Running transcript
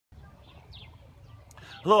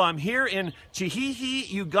Hello, I'm here in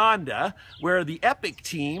Kihihi, Uganda, where the EPIC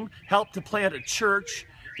team helped to plant a church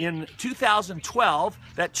in 2012.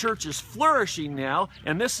 That church is flourishing now,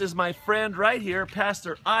 and this is my friend right here,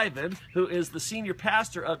 Pastor Ivan, who is the senior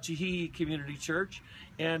pastor of Kihihi Community Church,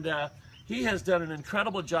 and he has done an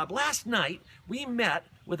incredible job. Last night, we met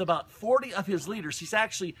with about 40 of his leaders. He's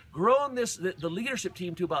actually grown the leadership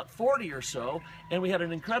team to about 40 or so, and we had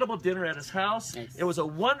an incredible dinner at his house. Nice. It was a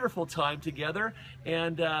wonderful time together,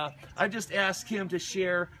 and I just asked him to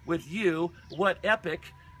share with you what EPIC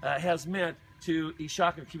has meant to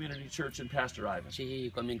Ishaka Community Church and Pastor Ivan.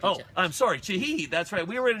 Kihihi Community Church. I'm sorry, Kihihi, that's right.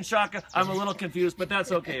 We were in Ishaka. I'm a little confused, but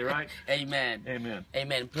that's okay, right? Amen. Amen.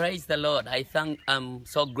 Amen. Praise the Lord. I'm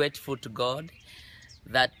so grateful to God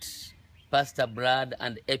that Pastor Brad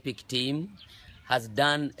and EPIC team has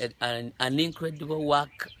done an incredible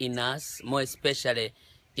work in us, more especially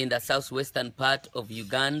in the southwestern part of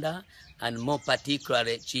Uganda, and more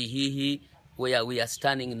particularly Kihihi, where we are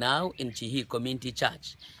standing now in Kihihi Community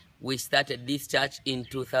Church. We started this church in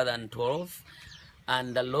 2012,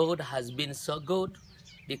 and the Lord has been so good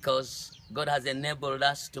because God has enabled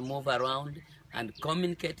us to move around and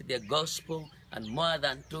communicate the gospel, and more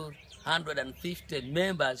than 250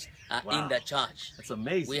 members are in the church. That's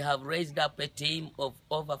amazing. We have raised up a team of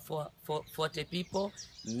over 40 people,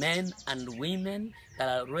 men and women,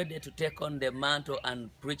 that are ready to take on the mantle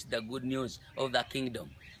and preach the good news of the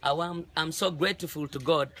kingdom. I'm so grateful to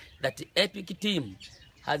God that the EPIC team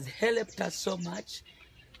has helped us so much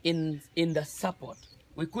in the support.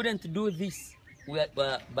 We couldn't do this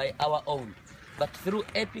by our own, but through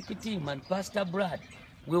EPIC team and Pastor Brad,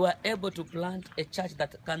 we were able to plant a church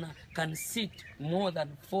that can seat more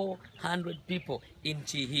than 400 people in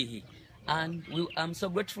Kihihi. And I'm so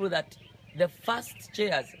grateful that the first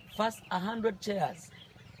 100 chairs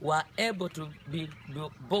were able to be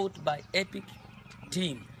bought by EPIC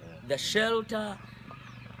team. The shelter,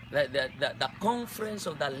 the conference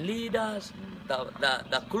of the leaders,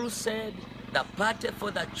 the crusade, the party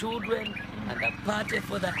for the children, and the party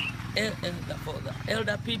for the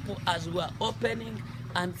elder people as we are opening.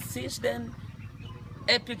 And since then,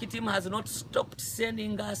 EPIC team has not stopped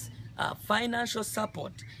sending us financial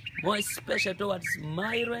support, more especially towards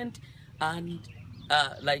my rent and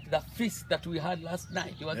like the feast that we had last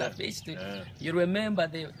night. It was a feast. You remember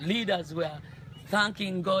the leaders were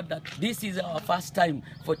thanking God that this is our first time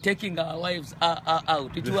for taking our wives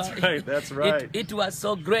out. That's right. It was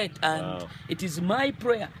so great, and it is my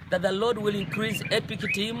prayer that the Lord will increase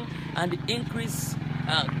EPIC team and increase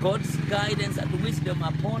God's guidance and wisdom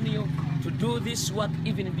upon you to do this work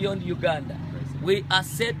even beyond Uganda. We are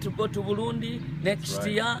set to go to Burundi next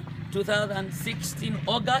year, 2016,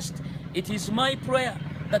 August. It is my prayer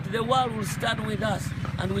that the world will stand with us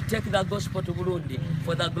and we take the gospel to Burundi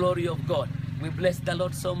for the glory of God. We bless the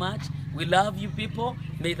Lord so much. We love you people.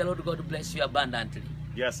 May the Lord God bless you abundantly.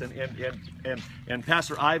 Yes, and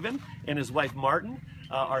Pastor Ivan and his wife Martin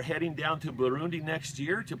are heading down to Burundi next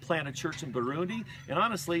year to plant a church in Burundi. And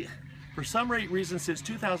honestly, for some reason, since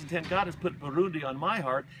 2010, God has put Burundi on my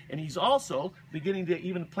heart, and He's also beginning to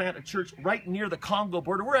even plant a church right near the Congo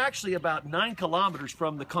border. We're actually about 9 kilometers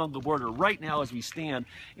from the Congo border right now as we stand,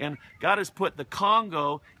 and God has put the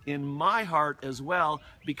Congo in my heart as well,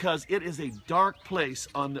 because it is a dark place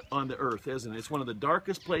on the earth, isn't it? It's one of the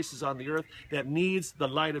darkest places on the earth that needs the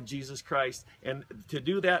light of Jesus Christ, and to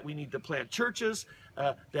do that, we need to plant churches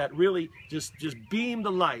that really just beam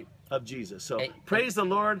the light of Jesus. So praise the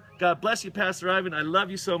Lord. God bless you, Pastor Ivan. I love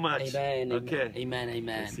you so much. Amen. Okay. Amen.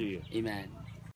 Amen. See you. Amen.